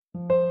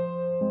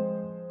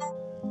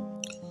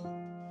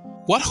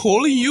What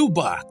holding you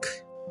back?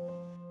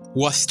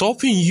 What's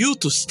stopping you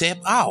to step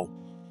out?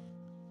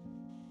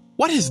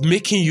 What is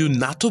making you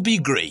not to be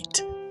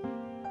great?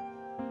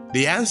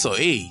 The answer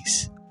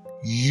is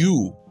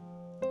you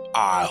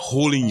are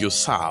holding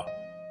yourself.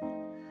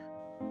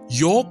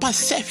 Your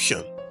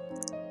perception,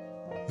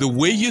 the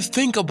way you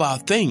think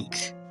about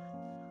things,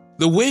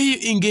 the way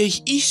you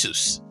engage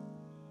issues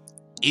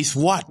is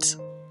what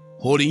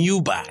holding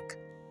you back.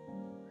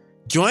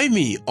 Join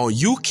me on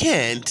You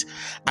Can't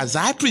as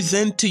I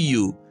present to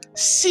you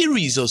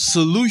series of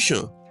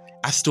solutions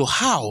as to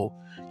how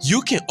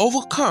you can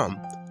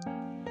overcome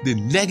the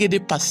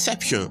negative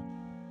perception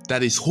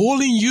that is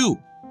holding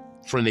you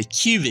from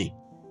achieving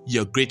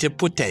your greater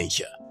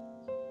potential.